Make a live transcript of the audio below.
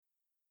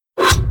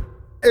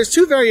There's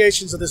two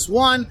variations of this.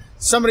 One,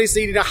 somebody's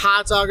eating a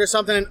hot dog or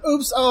something, and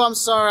oops, oh, I'm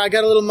sorry, I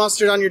got a little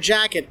mustard on your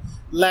jacket.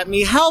 Let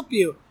me help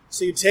you.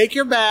 So you take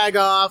your bag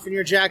off and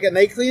your jacket, and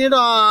they clean it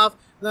off.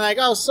 And they're like,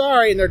 oh,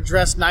 sorry, and they're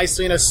dressed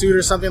nicely in a suit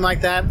or something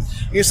like that.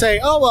 You say,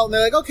 oh, well, and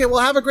they're like, okay,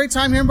 well, have a great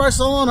time here in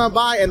Barcelona,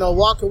 bye. And they'll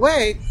walk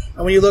away,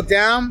 and when you look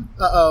down,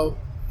 uh-oh,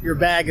 your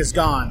bag is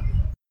gone.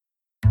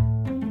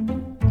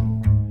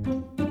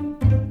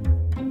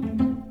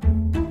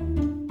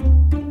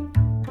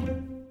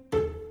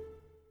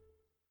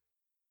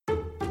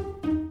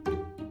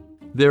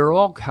 There are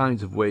all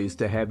kinds of ways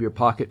to have your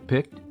pocket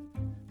picked.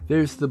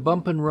 There's the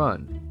bump and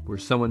run, where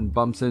someone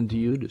bumps into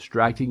you,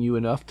 distracting you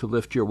enough to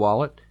lift your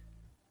wallet.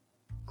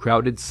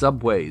 Crowded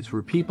subways,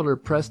 where people are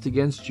pressed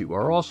against you,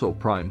 are also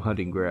prime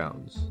hunting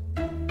grounds.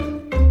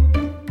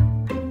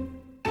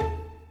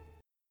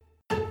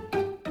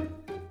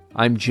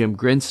 I'm Jim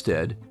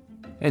Grinstead,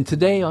 and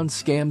today on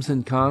Scams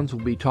and Cons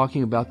we'll be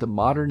talking about the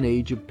modern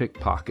age of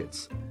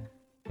pickpockets,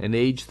 an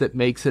age that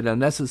makes it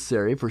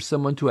unnecessary for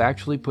someone to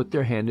actually put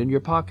their hand in your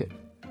pocket.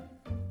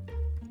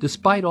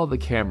 Despite all the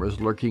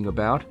cameras lurking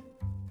about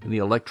and the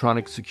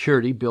electronic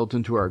security built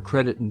into our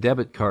credit and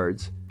debit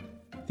cards,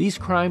 these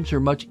crimes are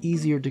much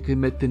easier to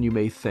commit than you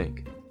may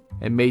think,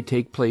 and may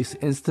take place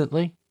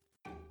instantly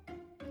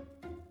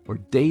or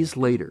days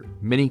later,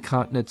 many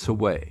continents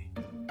away.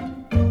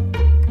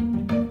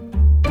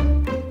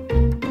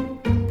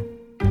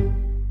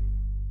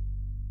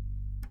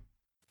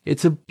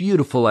 It's a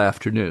beautiful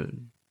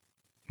afternoon.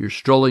 You're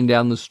strolling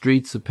down the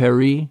streets of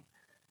Paris,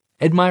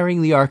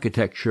 admiring the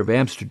architecture of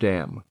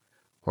Amsterdam,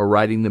 or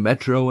riding the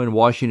metro in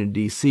Washington,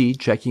 D.C.,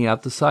 checking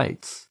out the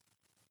sights.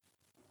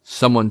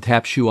 Someone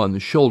taps you on the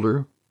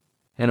shoulder,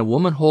 and a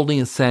woman holding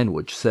a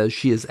sandwich says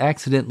she has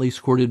accidentally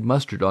squirted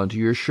mustard onto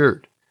your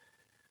shirt.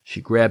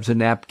 She grabs a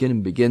napkin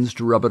and begins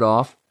to rub it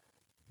off.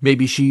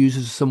 Maybe she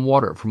uses some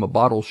water from a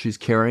bottle she's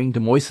carrying to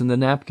moisten the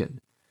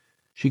napkin.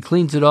 She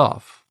cleans it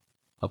off,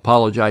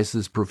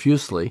 apologizes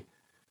profusely.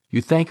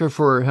 You thank her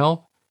for her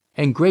help,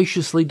 and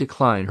graciously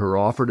decline her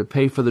offer to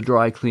pay for the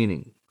dry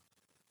cleaning.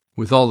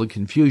 With all the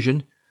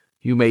confusion,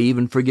 you may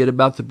even forget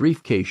about the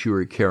briefcase you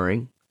were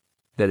carrying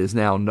that is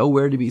now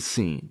nowhere to be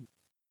seen.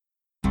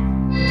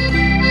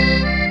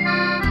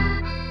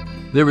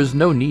 There is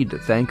no need to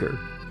thank her.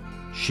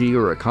 She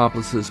or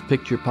accomplices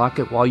picked your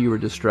pocket while you were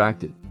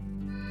distracted.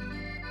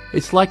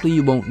 It's likely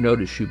you won't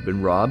notice you've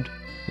been robbed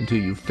until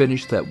you've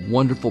finished that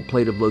wonderful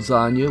plate of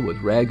lasagna with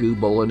ragu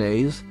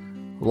bolognese,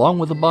 along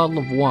with a bottle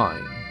of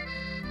wine.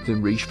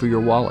 Then reach for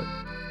your wallet.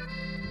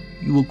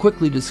 You will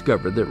quickly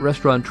discover that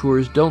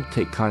restaurateurs don't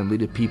take kindly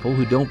to people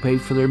who don't pay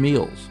for their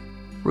meals,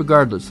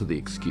 regardless of the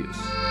excuse.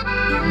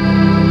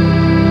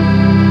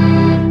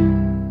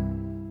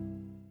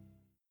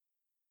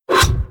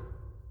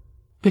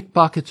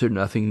 Pickpockets are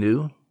nothing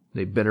new.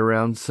 They've been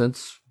around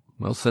since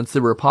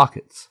there were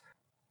pockets.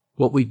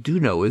 What we do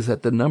know is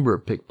that the number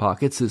of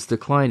pickpockets is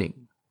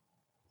declining.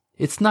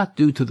 It's not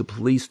due to the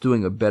police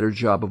doing a better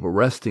job of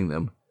arresting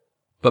them,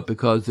 but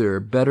because there are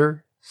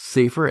better,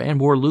 safer, and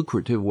more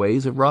lucrative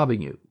ways of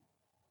robbing you.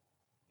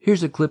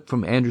 Here's a clip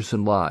from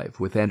Anderson Live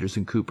with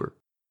Anderson Cooper.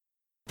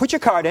 Put your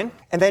card in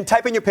and then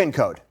type in your PIN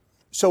code.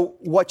 So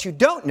what you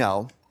don't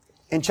know,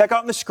 and check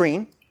out on the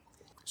screen.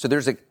 So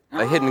there's a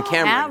hidden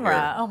camera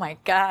here. Oh my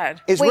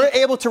God. We're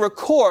able to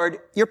record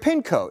your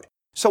PIN code.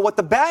 So what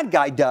the bad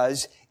guy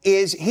does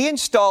is he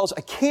installs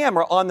a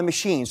camera on the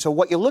machine. So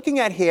what you're looking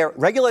at here,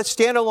 regular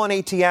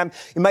standalone ATM,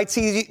 you might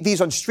see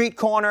these on street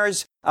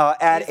corners,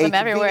 at a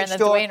convenience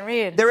store. Dwayne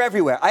Reed. They're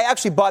everywhere. I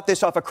actually bought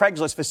this off of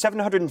Craigslist for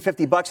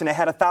 $750, and it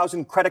had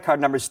 1,000 credit card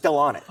numbers still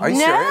on it. Are you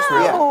serious?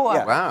 Really?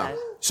 Yeah. Wow.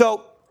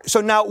 So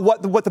now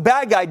what the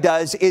bad guy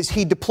does is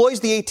he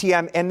deploys the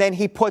ATM, and then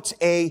he puts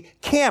a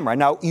camera.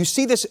 Now, you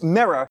see this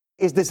mirror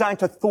is designed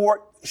to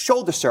thwart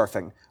shoulder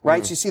surfing,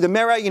 right? So you see the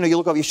mirror, you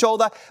look over your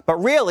shoulder, but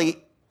really,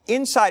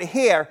 inside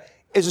here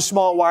is a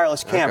small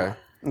wireless camera.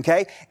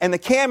 Okay? And the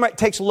camera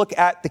takes a look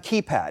at the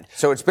keypad.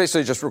 So it's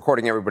basically just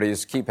recording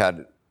everybody's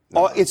keypad.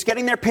 It's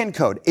getting their PIN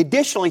code.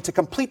 Additionally, to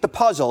complete the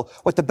puzzle,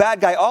 what the bad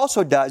guy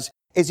also does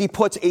is he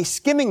puts a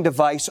skimming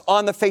device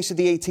on the face of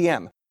the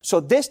ATM. So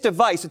this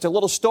device, it's a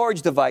little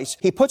storage device.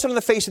 He puts it on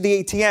the face of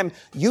the ATM.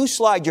 You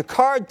slide your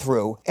card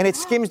through, and it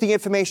skims the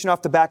information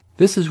off the back.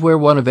 This is where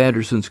one of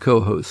Anderson's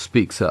co-hosts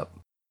speaks up.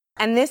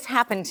 And this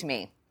happened to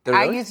me. Really?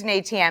 I used an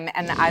ATM,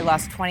 and I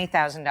lost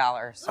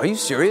 $20,000. Are you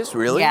serious?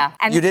 Really? Yeah.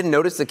 And you didn't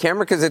notice the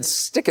camera? Because it's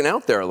sticking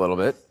out there a little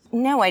bit.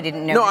 No, I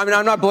didn't know. No, I mean,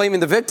 I'm not blaming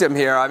the victim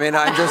here. I mean,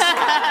 I'm just...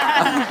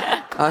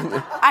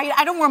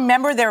 I don't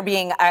remember there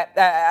being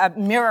a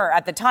mirror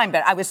at the time,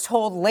 but I was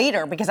told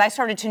later because I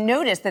started to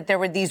notice that there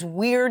were these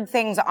weird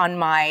things on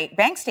my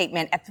bank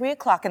statement at 3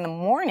 o'clock in the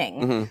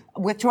morning,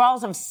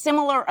 withdrawals of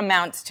similar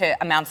amounts to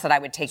amounts that I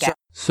would take out.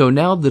 So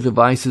now the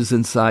device is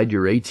inside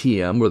your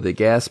ATM or the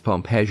gas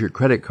pump has your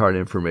credit card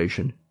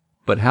information,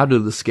 but how do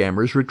the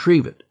scammers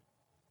retrieve it?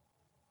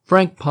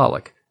 Frank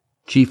Pollock,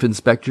 Chief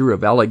Inspector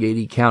of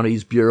Allegheny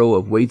County's Bureau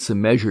of Weights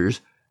and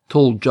Measures,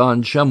 told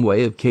John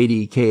Shumway of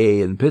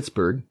KDKA in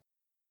Pittsburgh,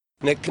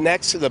 And it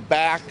connects to the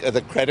back of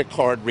the credit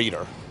card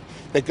reader.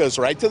 that goes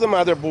right to the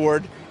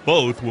motherboard.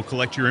 Both will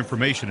collect your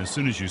information as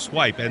soon as you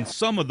swipe, and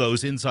some of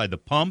those inside the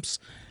pumps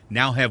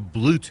now have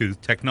Bluetooth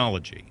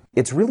technology.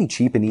 It's really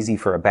cheap and easy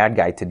for a bad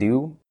guy to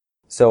do,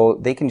 so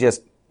they can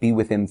just be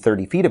within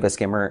 30 feet of a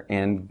skimmer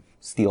and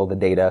steal the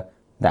data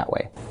that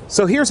way.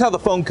 So here's how the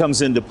phone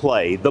comes into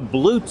play. The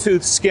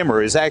Bluetooth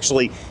skimmer is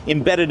actually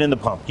embedded in the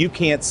pump. You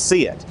can't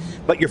see it,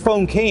 but your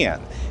phone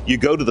can. You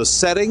go to the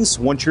settings.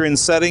 Once you're in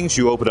settings,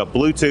 you open up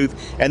Bluetooth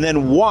and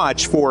then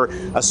watch for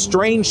a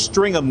strange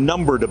string of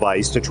number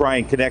device to try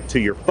and connect to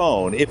your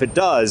phone. If it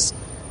does,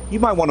 you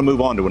might want to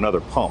move on to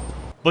another pump.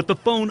 But the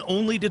phone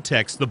only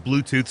detects the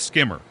Bluetooth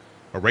skimmer.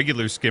 A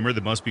regular skimmer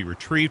that must be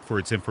retrieved for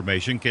its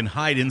information can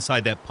hide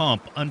inside that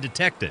pump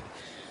undetected.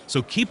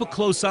 So keep a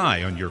close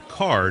eye on your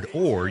card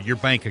or your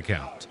bank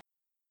account.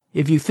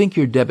 If you think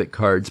your debit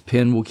card's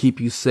PIN will keep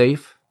you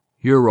safe,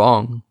 you're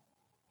wrong.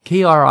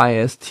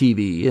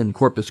 KRIS-TV in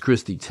Corpus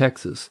Christi,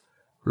 Texas,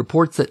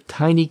 reports that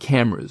tiny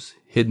cameras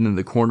hidden in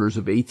the corners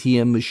of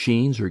ATM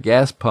machines or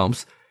gas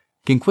pumps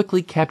can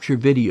quickly capture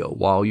video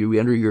while you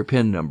enter your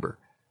PIN number.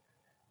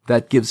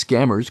 That gives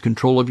scammers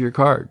control of your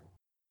card.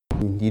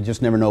 You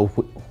just never know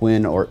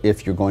when or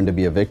if you're going to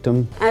be a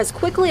victim. As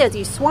quickly as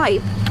you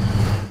swipe,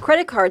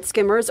 credit card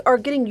skimmers are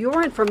getting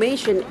your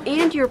information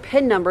and your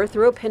PIN number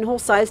through a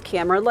pinhole-sized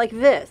camera like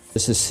this.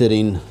 This is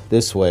sitting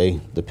this way.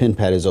 The PIN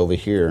pad is over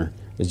here.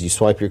 As you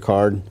swipe your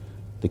card,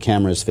 the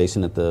camera is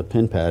facing at the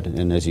PIN pad,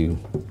 and as you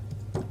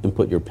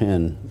input your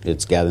PIN,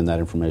 it's gathering that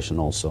information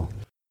also.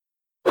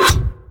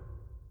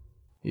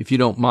 If you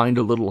don't mind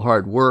a little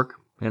hard work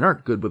and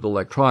aren't good with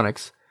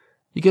electronics,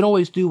 you can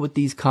always do what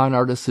these con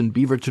artists in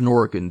Beaverton,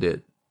 Oregon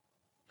did.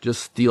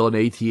 Just steal an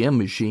ATM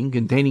machine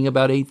containing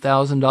about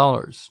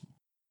 $8,000.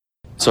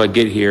 So I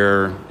get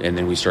here, and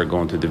then we start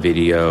going through the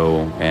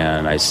video,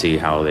 and I see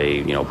how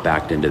they,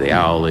 backed into the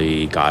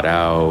alley, got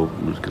out,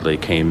 they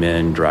came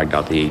in, dragged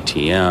out the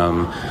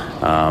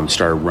ATM,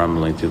 started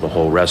rumbling through the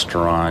whole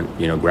restaurant,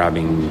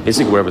 grabbing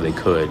basically wherever they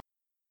could.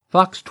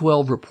 Fox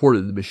 12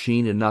 reported the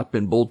machine had not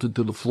been bolted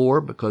to the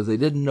floor because they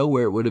didn't know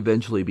where it would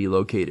eventually be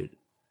located.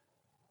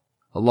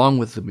 Along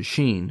with the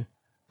machine,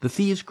 the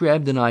thieves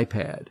grabbed an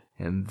iPad,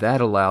 and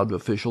that allowed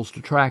officials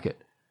to track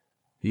it.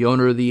 The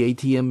owner of the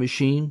ATM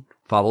machine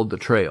followed the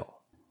trail.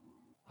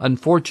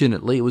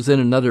 Unfortunately, it was in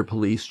another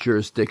police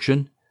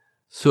jurisdiction,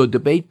 so a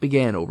debate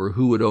began over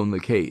who would own the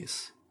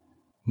case.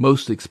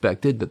 Most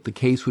expected that the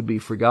case would be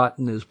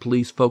forgotten as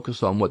police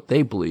focused on what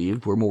they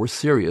believed were more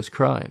serious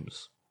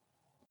crimes.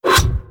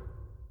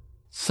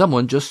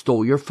 Someone just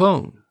stole your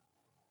phone.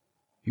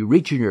 You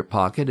reach in your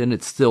pocket and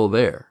it's still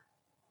there.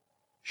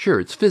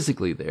 Sure, it's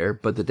physically there,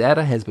 but the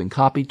data has been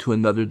copied to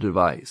another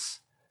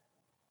device.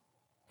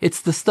 It's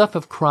the stuff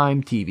of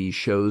crime TV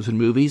shows and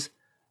movies,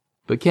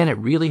 but can it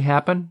really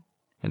happen,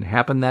 and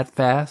happen that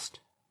fast?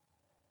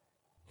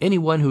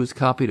 Anyone who has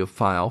copied a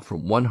file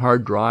from one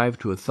hard drive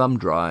to a thumb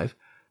drive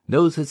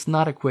knows it's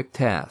not a quick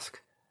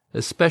task,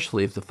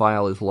 especially if the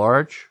file is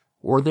large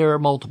or there are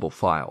multiple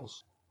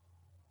files.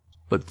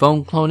 But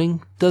phone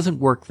cloning doesn't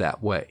work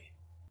that way.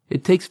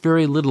 It takes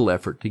very little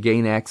effort to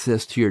gain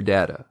access to your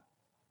data.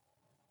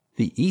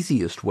 The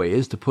easiest way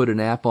is to put an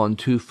app on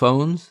two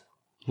phones,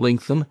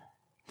 link them,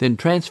 then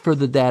transfer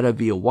the data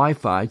via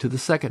Wi-Fi to the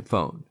second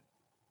phone.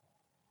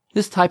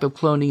 This type of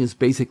cloning is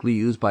basically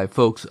used by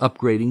folks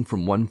upgrading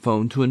from one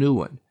phone to a new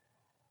one.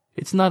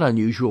 It's not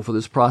unusual for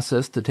this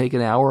process to take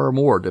an hour or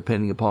more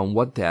depending upon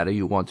what data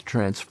you want to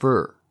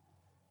transfer.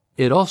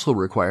 It also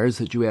requires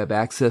that you have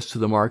access to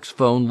the mark's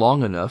phone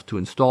long enough to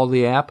install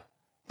the app,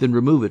 then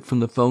remove it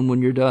from the phone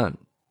when you're done.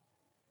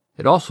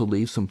 It also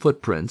leaves some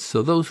footprints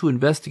so those who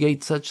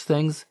investigate such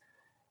things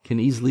can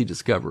easily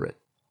discover it.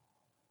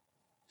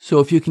 So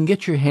if you can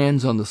get your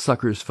hands on the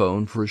sucker's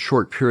phone for a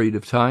short period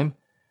of time,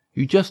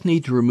 you just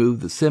need to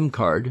remove the SIM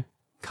card,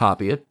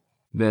 copy it,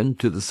 then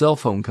to the cell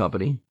phone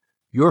company,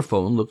 your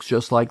phone looks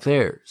just like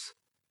theirs.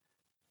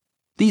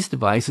 These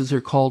devices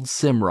are called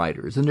SIM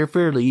writers, and they're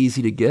fairly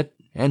easy to get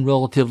and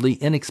relatively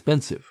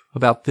inexpensive,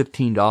 about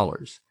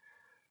 $15.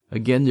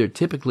 Again, they're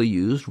typically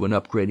used when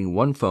upgrading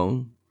one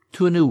phone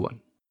to a new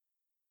one.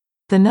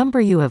 The number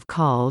you have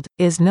called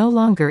is no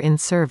longer in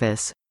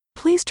service.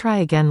 Please try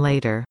again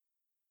later.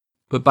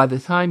 But by the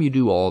time you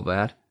do all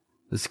that,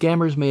 the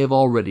scammers may have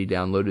already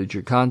downloaded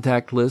your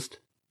contact list,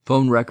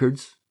 phone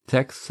records,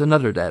 texts, and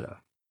other data.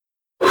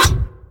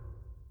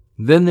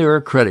 Then there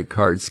are credit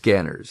card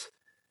scanners.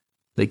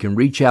 They can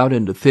reach out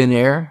into thin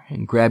air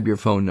and grab your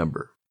phone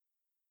number.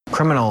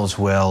 Criminals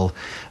will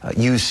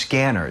use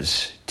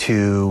scanners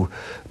to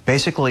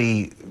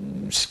basically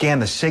scan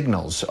the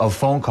signals of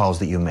phone calls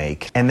that you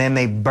make, and then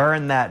they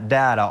burn that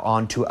data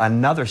onto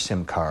another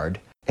SIM card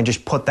and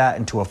just put that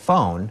into a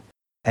phone,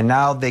 and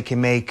now they can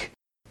make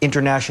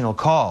international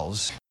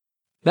calls.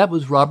 That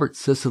was Robert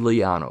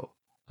Siciliano,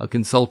 a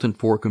consultant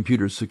for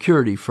computer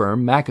security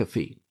firm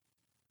McAfee.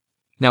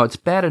 Now, it's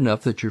bad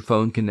enough that your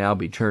phone can now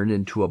be turned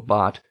into a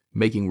bot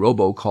making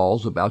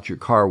robocalls about your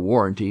car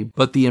warranty,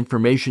 but the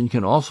information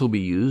can also be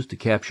used to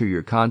capture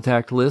your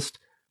contact list,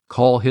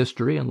 call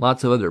history, and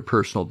lots of other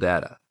personal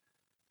data.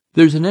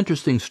 There's an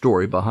interesting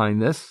story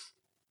behind this.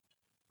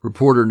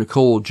 Reporter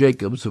Nicole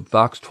Jacobs of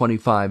Fox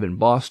 25 in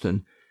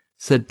Boston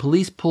said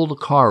police pulled a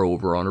car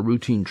over on a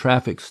routine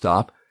traffic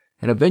stop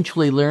and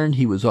eventually learned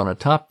he was on a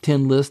top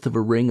 10 list of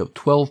a ring of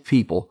 12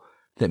 people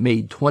that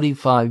made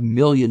 $25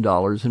 million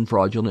in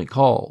fraudulent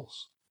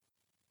calls.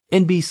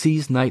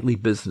 NBC's nightly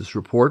business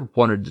report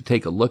wanted to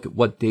take a look at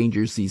what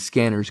dangers these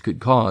scanners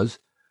could cause,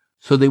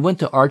 so they went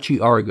to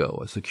Archie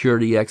Argo, a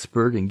security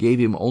expert, and gave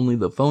him only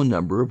the phone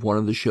number of one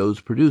of the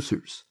show's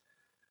producers.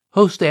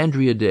 Host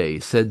Andrea Day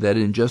said that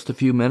in just a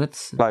few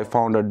minutes, I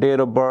found her date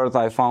of birth,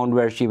 I found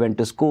where she went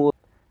to school,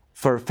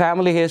 for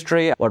family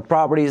history, what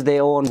properties they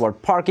own,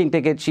 what parking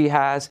tickets she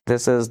has.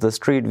 This is the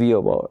street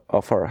view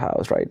of her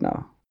house right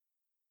now.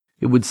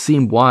 It would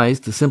seem wise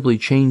to simply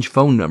change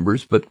phone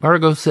numbers, but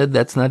Argo said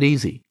that's not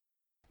easy.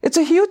 It's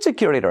a huge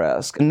security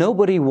risk.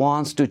 Nobody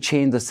wants to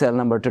change the cell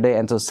number today,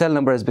 and so cell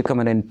number has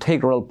become an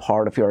integral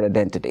part of your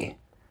identity.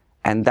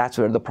 And that's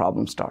where the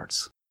problem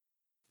starts.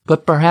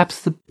 But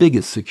perhaps the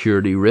biggest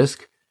security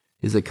risk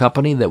is a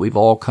company that we've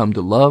all come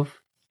to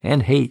love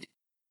and hate.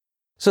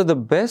 So the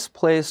best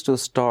place to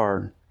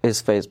start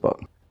is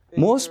Facebook.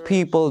 Most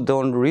people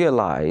don't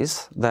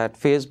realize that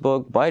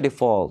Facebook, by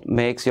default,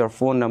 makes your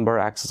phone number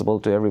accessible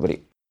to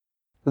everybody.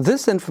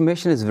 This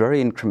information is very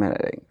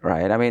incriminating,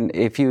 right? I mean,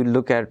 if you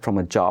look at it from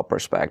a job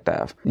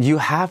perspective, you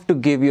have to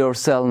give your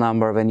cell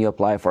number when you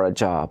apply for a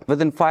job.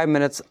 Within 5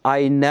 minutes,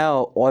 I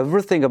know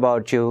everything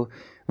about you.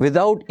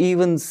 Without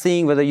even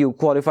seeing whether you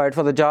qualified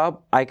for the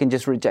job, I can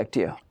just reject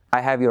you.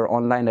 I have your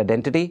online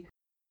identity.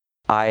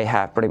 I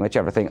have pretty much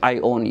everything. I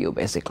own you,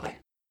 basically.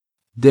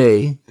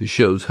 Day, the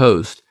show's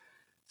host,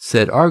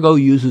 said Argo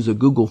uses a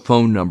Google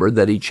phone number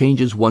that he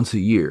changes once a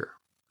year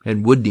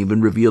and wouldn't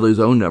even reveal his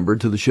own number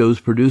to the show's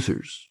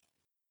producers.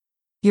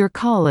 Your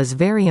call is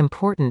very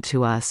important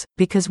to us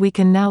because we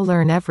can now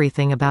learn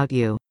everything about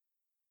you.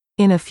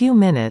 In a few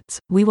minutes,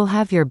 we will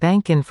have your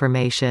bank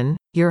information,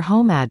 your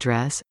home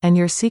address, and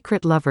your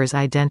secret lover's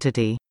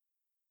identity.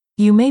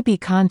 You may be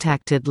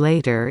contacted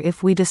later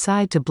if we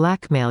decide to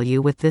blackmail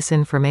you with this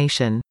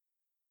information.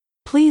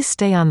 Please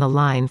stay on the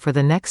line for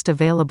the next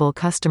available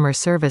customer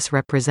service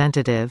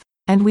representative,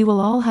 and we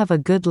will all have a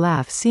good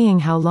laugh seeing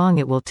how long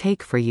it will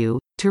take for you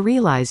to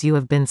realize you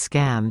have been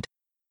scammed.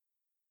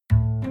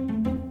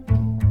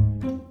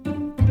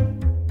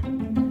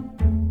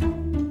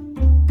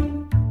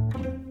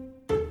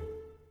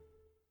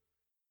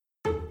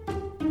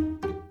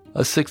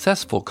 A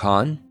successful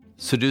con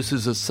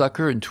seduces a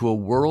sucker into a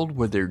world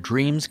where their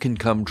dreams can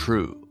come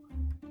true.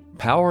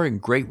 Power and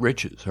great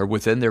riches are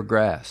within their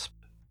grasp.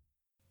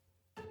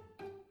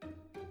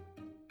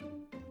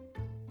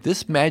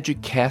 This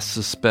magic casts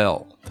a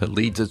spell that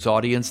leads its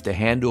audience to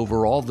hand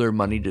over all their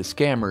money to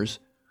scammers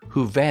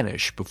who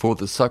vanish before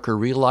the sucker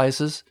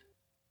realizes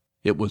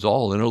it was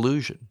all an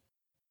illusion.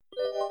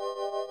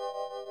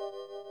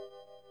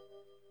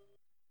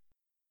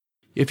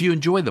 If you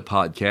enjoy the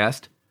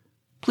podcast,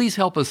 please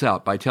help us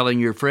out by telling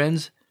your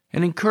friends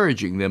and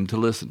encouraging them to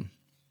listen.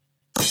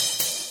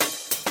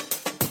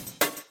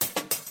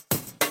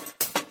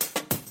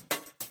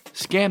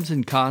 Scams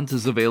and Cons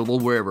is available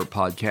wherever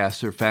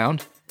podcasts are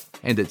found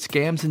and at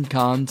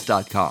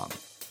scamsandcons.com.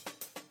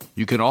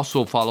 You can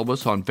also follow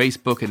us on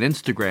Facebook and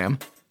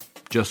Instagram.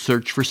 Just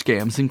search for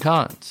Scams and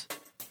Cons.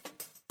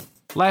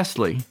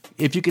 Lastly,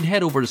 if you could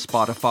head over to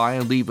Spotify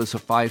and leave us a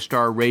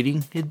 5-star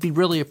rating, it'd be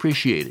really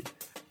appreciated.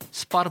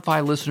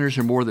 Spotify listeners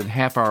are more than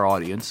half our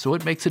audience, so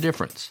it makes a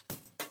difference.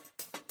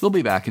 We'll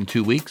be back in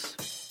 2 weeks.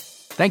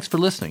 Thanks for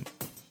listening.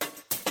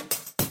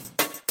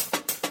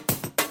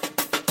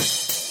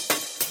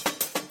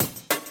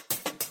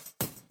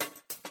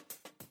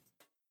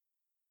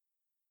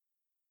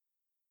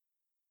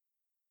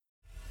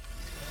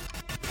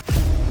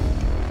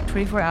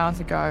 "24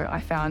 hours ago, I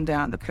found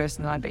out the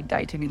person that I'd been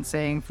dating and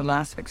seeing for the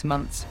last 6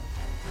 months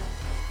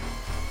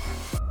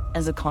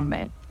is a con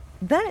man."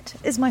 That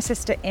is my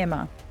sister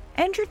Emma.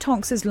 Andrew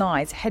Tonks's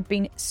lies had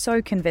been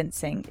so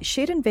convincing,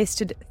 she'd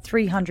invested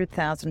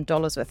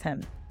 $300,000 with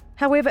him.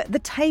 However, the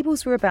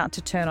tables were about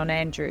to turn on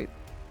Andrew.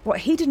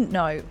 What he didn't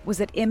know was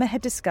that Emma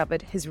had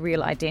discovered his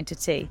real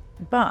identity.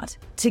 But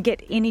to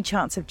get any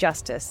chance of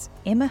justice,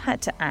 Emma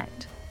had to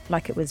act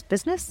like it was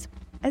business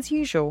as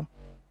usual.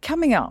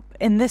 Coming up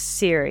in this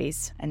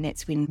series, And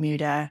that's when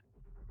murder,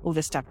 all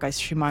this stuff goes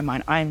through my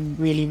mind. I'm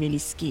really, really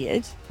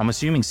scared. I'm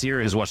assuming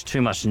Sarah has watched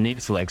too much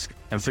Netflix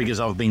and figures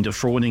I've been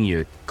defrauding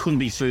you. Couldn't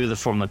be further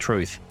from the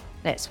truth.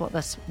 That's what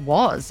this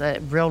was, a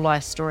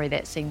real-life story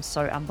that seems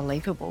so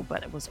unbelievable,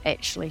 but it was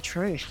actually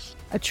true.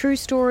 a true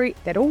story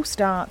that all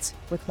starts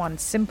with one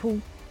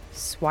simple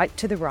swipe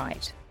to the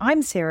right.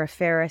 I'm Sarah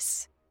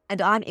Ferris.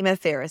 And I'm Emma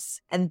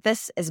Ferris, and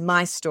this is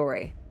my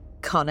story,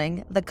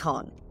 Conning the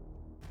Con.